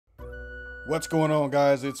What's going on,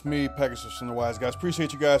 guys? It's me, Pegasus from the Wise Guys.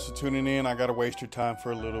 Appreciate you guys for tuning in. I gotta waste your time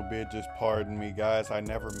for a little bit. Just pardon me, guys. I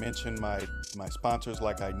never mention my sponsors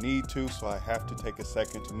like I need to, so I have to take a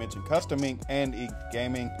second to mention Custom Ink and Ink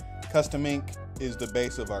Gaming. Custom Ink is the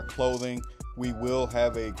base of our clothing. We will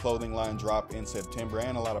have a clothing line drop in September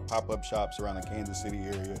and a lot of pop-up shops around the Kansas City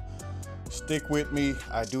area. Stick with me.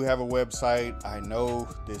 I do have a website. I know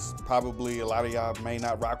this probably a lot of y'all may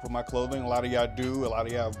not rock with my clothing. A lot of y'all do. A lot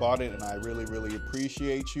of y'all have bought it, and I really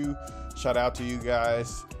appreciate you. Shout out to you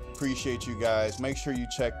guys. Appreciate you guys. Make sure you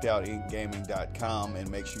checked out inkgaming.com and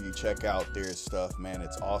make sure you check out their stuff, man.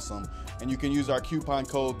 It's awesome. And you can use our coupon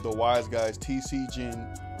code The Wise Guys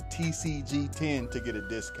TCG10 to get a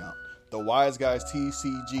discount. The Wise Guys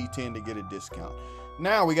TCG10 to get a discount.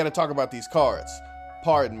 Now we got to talk about these cards.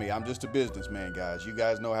 Pardon me, I'm just a businessman, guys. You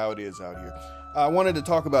guys know how it is out here. I wanted to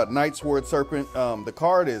talk about Night Sword Serpent. The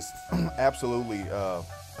card is absolutely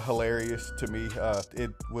hilarious to me. It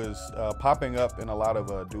was popping up in a lot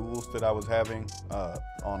of duels that I was having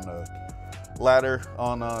on the ladder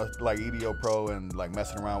on like EDO Pro, and like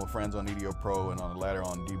messing around with friends on EDO Pro, and on the ladder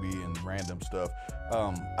on DB and random stuff.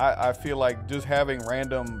 I feel like just having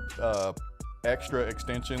random extra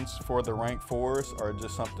extensions for the rank 4s are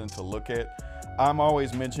just something to look at. I'm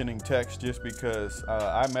always mentioning text just because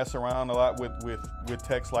I mess around a lot with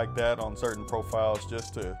text like that on certain profiles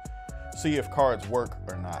just to see if cards work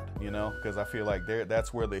or not, you know, because I feel like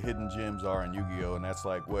that's where the hidden gems are in Yu-Gi-Oh! And that's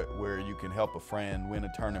like where you can help a friend win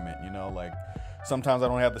a tournament, you know. Like sometimes I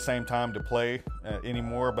don't have the same time to play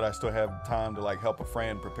anymore, but I still have time to like help a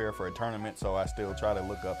friend prepare for a tournament, so I still try to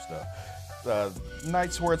look up stuff.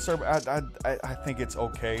 Night Sword Serpent, I think it's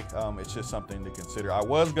okay. It's just something to consider. I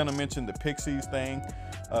was gonna mention the Pixies thing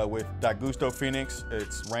with Dagusto Phoenix.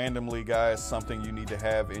 It's randomly, guys, something you need to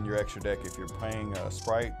have in your extra deck if you're playing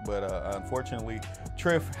Sprite, but unfortunately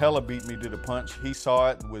Triff hella beat me to the punch. He saw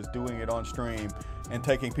it, was doing it on stream and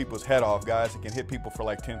taking people's head off, guys. It can hit people for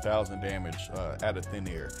like 10,000 damage out of thin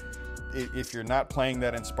air. If you're not playing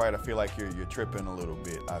that in Sprite, I feel like you're tripping a little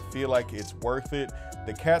bit. I feel like it's worth it.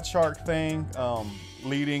 The Cat Shark thing,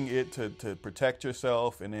 leading it to protect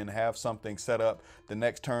yourself and then have something set up the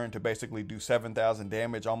next turn to basically do 7,000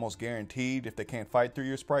 damage almost guaranteed if they can't fight through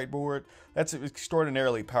your Sprite board. That's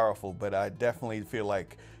extraordinarily powerful, but I definitely feel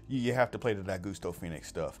like you have to play the Dagusto Phoenix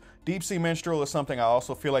stuff. Deep Sea Minstrel is something I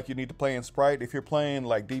also feel like you need to play in Sprite. If you're playing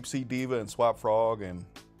like Deep Sea Diva and Swap Frog and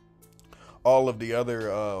all of the other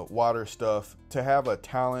water stuff, to have a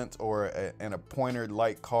talent or a pointer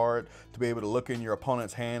like card to be able to look in your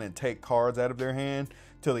opponent's hand and take cards out of their hand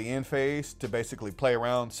till the end phase to basically play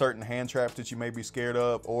around certain hand traps that you may be scared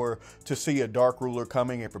of, or to see a Dark Ruler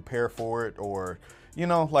coming and prepare for it, or you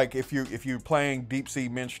know, like if you're playing Deep Sea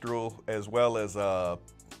Minstrel as well as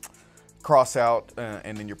Cross Out,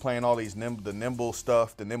 and then you're playing all these the Nimble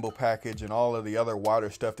stuff, the Nimble package, and all of the other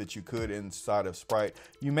water stuff that you could inside of Sprite,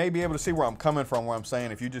 you may be able to see where I'm coming from, where I'm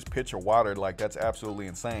saying if you just pitch a water, like that's absolutely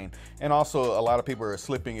insane. And also a lot of people are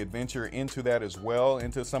slipping Adventure into that as well,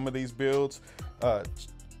 into some of these builds.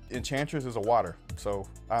 Enchantress is a water, so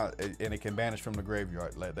and it can banish from the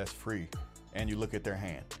graveyard. That's free, and you look at their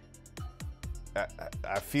hand.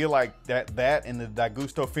 I feel like that and the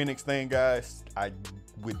Dagusto Phoenix thing, guys, I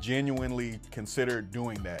would genuinely consider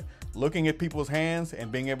doing that. Looking at people's hands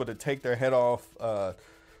and being able to take their head off.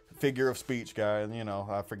 Figure of speech, guys, you know,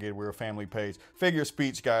 I forget, we're a family page. Figure of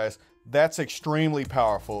speech, guys, that's extremely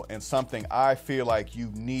powerful and something I feel like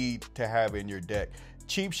you need to have in your deck.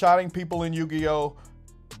 Cheap shotting people in Yu-Gi-Oh!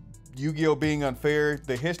 Yu-Gi-Oh! Being unfair,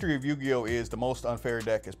 the history of Yu-Gi-Oh! Is the most unfair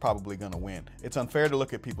deck is probably going to win. It's unfair to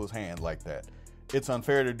look at people's hands like that. It's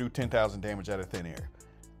unfair to do 10,000 damage out of thin air.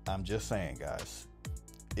 I'm just saying, guys.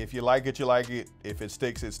 If you like it, you like it. If it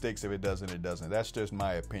sticks, it sticks. If it doesn't, it doesn't. That's just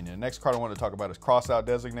my opinion. The next card I want to talk about is Crossout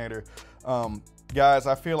Designator. Guys,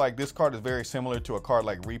 I feel like this card is very similar to a card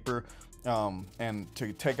like Reaper. And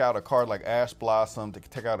to take out a card like Ash Blossom, to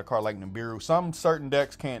take out a card like Nibiru, some certain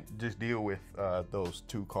decks can't just deal with those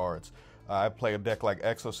two cards. I play a deck like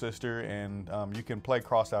Exosister, and you can play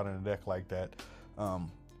Crossout in a deck like that.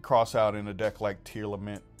 Crossout in a deck like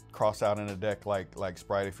Tearlament, Crossout in a deck like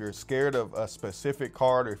Sprite. If you're scared of a specific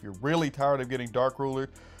card, or if you're really tired of getting Dark Ruler,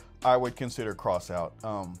 I would consider Crossout.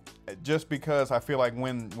 Just because I feel like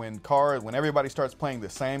when everybody starts playing the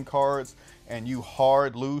same cards and you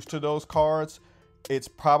hard lose to those cards, it's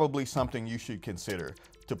probably something you should consider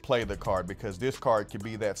to play the card, because this card could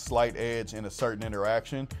be that slight edge in a certain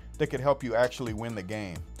interaction that could help you actually win the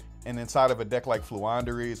game. And inside of a deck like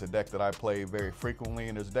Fluandery is a deck that I play very frequently,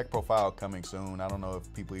 and there's a deck profile coming soon. I don't know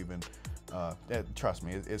if people even trust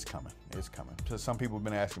me, it's coming. It's coming. Some people have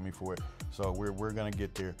been asking me for it, so we're gonna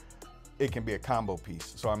get there. it can be a combo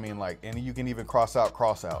piece. So I mean, like, and you can even cross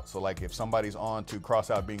out. So like if somebody's on to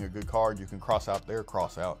cross out being a good card, you can cross out their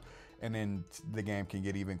cross out, and then the game can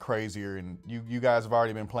get even crazier. And you guys have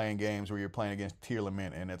already been playing games where you're playing against Tier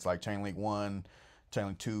Lament, and it's like Chain Link 1, Chain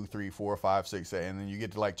Link 2, 3, 4, 5, 6, and then you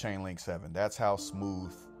get to like Chain Link 7. That's how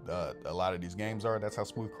smooth a lot of these games are. That's how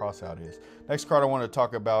smooth crossout is. Next card I want to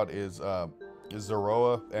talk about is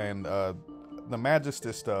Zoroa and the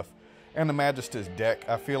Majestus stuff and the Majestus deck.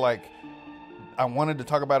 I feel like I wanted to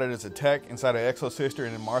talk about it as a tech inside of Exo Sister,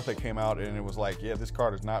 and then Martha came out and it was like, yeah, this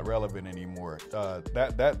card is not relevant anymore.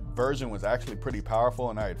 That version was actually pretty powerful,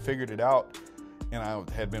 and I had figured it out, and I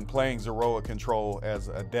had been playing Zoroa Control as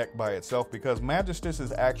a deck by itself, because Majestus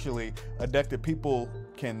is actually a deck that people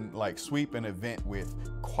can like sweep an event with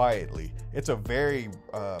quietly. It's a very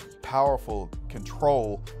powerful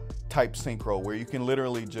control type synchro where you can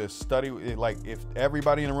literally just study it. Like if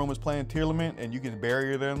everybody in the room is playing Tier Lament and you can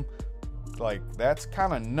barrier them, like that's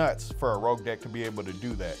kind of nuts for a rogue deck to be able to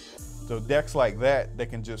do that. So decks like that, they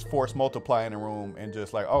can just force multiply in the room and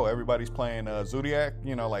just like, oh, everybody's playing Zodiac,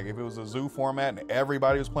 you know, like if it was a Zoo format and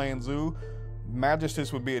everybody was playing Zoo,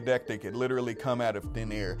 Majestus would be a deck that could literally come out of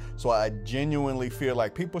thin air. So I genuinely feel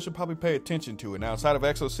like people should probably pay attention to it. Now, inside of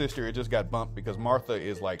Exo Sister, it just got bumped because Martha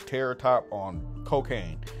is like Terror Top on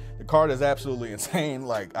cocaine. The card is absolutely insane.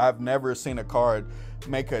 Like I've never seen a card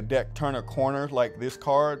make a deck turn a corner like this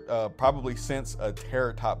card, probably since a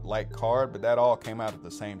Terror Top like card, but that all came out at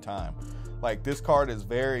the same time. Like this card is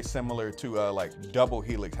very similar to like Double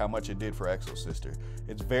Helix, how much it did for Exo Sister.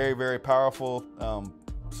 It's very, very powerful.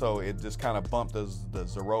 So it just kind of bumped the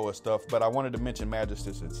Zoroa stuff, but I wanted to mention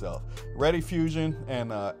Majestus itself. Ready Fusion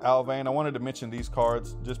and Alvain, I wanted to mention these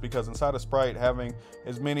cards just because inside of Sprite, having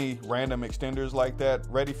as many random extenders like that,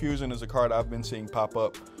 Ready Fusion is a card I've been seeing pop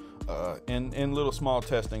up in little small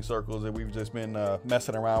testing circles that we've just been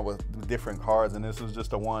messing around with different cards, and this was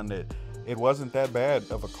just a one that it wasn't that bad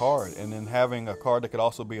of a card. And then having a card that could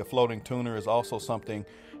also be a floating tuner is also something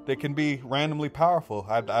that can be randomly powerful.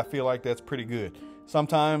 I feel like that's pretty good.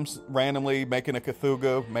 Sometimes randomly making a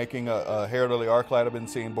Cthulhu, making a Herald of the Arclight, I've been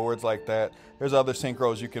seeing boards like that. There's other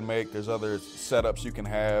synchros you can make. There's other setups you can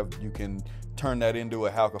have. You can turn that into a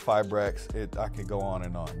Halka Fibrax. I could go on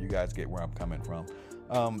and on. You guys get where I'm coming from.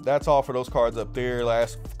 That's all for those cards up there.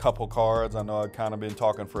 Last couple cards, I know I've kind of been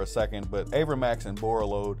talking for a second, but Avermax and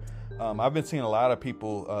Borreload. I've been seeing a lot of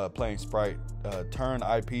people playing Sprite turn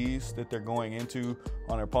IPs that they're going into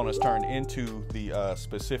on their opponent's turn into the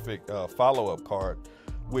specific follow-up card,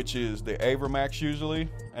 which is the Avermax usually.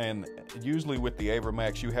 And usually with the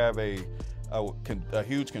Avermax, you have a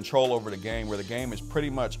huge control over the game where the game is pretty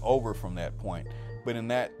much over from that point. But in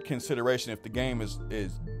that consideration, if the game is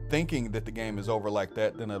thinking that the game is over like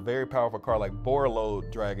that, then a very powerful card like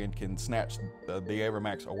Borreload Dragon can snatch the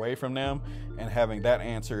Avermax away from them, and having that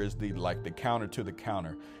answer is the counter to the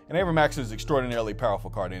counter. And Avermax is an extraordinarily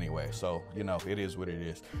powerful card anyway, so you know it is what it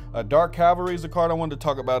is. Dark Cavalry is a card I wanted to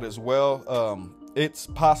talk about as well. It's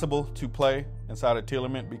possible to play inside of Tier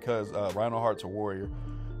Lament because Rhino Heart's a warrior,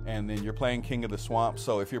 and then you're playing King of the Swamps.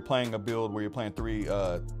 So if you're playing a build where you're playing 3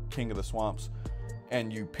 King of the Swamps,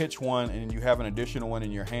 and you pitch one and you have an additional one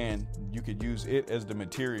in your hand, you could use it as the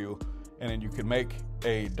material, and then you can make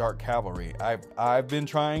a Dark Cavalry. I've been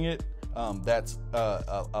trying it. That's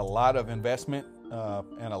a lot of investment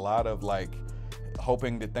and a lot of like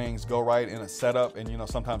hoping that things go right in a setup, and you know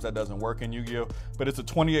sometimes that doesn't work in Yu-Gi-Oh! But it's a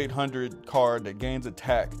 2800 card that gains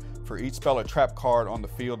attack for each spell or trap card on the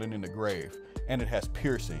field and in the grave, and it has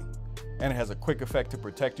piercing, and it has a quick effect to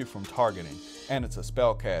protect you from targeting, and it's a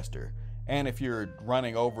spellcaster. And if you're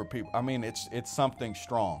running over people, I mean, it's something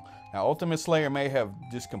strong. Now, Ultimate Slayer may have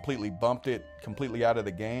just completely bumped it completely out of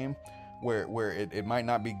the game, where it might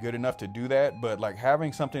not be good enough to do that. But like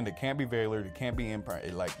having something that can't be veilered, it can't be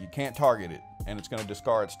like you can't target it, and it's going to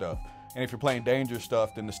discard stuff. And if you're playing danger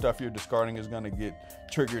stuff, then the stuff you're discarding is going to get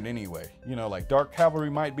triggered anyway. You know, like Dark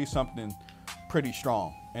Cavalry might be something pretty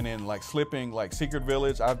strong. And then like slipping like Secret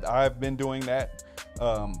Village, I've been doing that.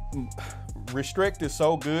 Restrict is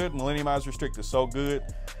so good, Millenniumized Restrict is so good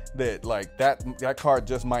that like that card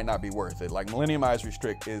just might not be worth it. Like Millenniumized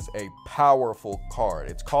Restrict is a powerful card.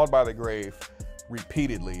 It's called by the grave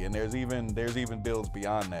repeatedly, and there's even builds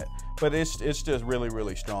beyond that. But it's just really,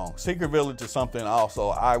 really strong. Secret Village is something also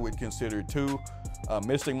I would consider too.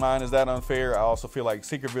 Mystic Mine is that unfair. I also feel like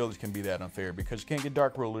Secret Village can be that unfair because you can't get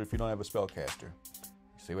Dark Ruler if you don't have a spellcaster.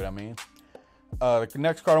 See what I mean? The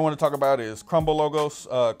next card I want to talk about is Crumble Logos.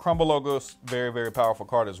 Crumble Logos, very, very powerful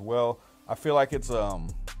card as well. I feel like it's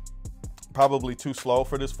probably too slow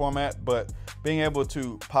for this format, but being able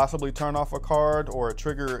to possibly turn off a card or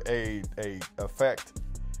trigger a effect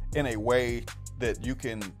in a way that you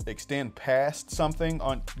can extend past something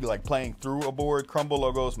on, like playing through a board. Crumble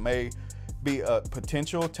logos may be a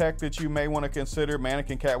potential tech that you may want to consider.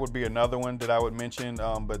 Mannequin Cat would be another one that I would mention,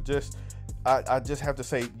 but I just have to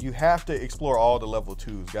say, you have to explore all the level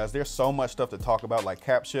 2s, guys. There's so much stuff to talk about, like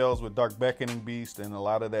cap shells with Dark Beckoning Beast and a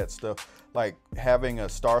lot of that stuff. Like having a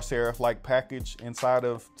Star Seraph like package inside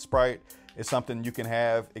of Sprite is something you can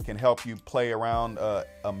have. It can help you play around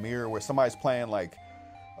a mirror where somebody's playing like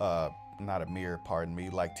not a mirror, pardon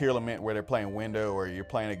me, like Tearlament where they're playing Window, or you're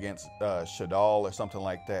playing against Shadal or something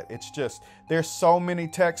like that. It's just, there's so many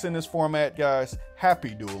techs in this format, guys.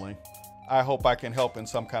 Happy dueling. I hope I can help in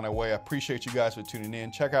some kind of way. I appreciate you guys for tuning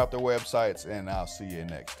in. Check out the websites, and I'll see you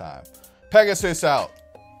next time. Pegasus out.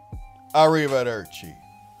 Arrivederci.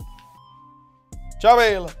 Ciao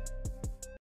bella.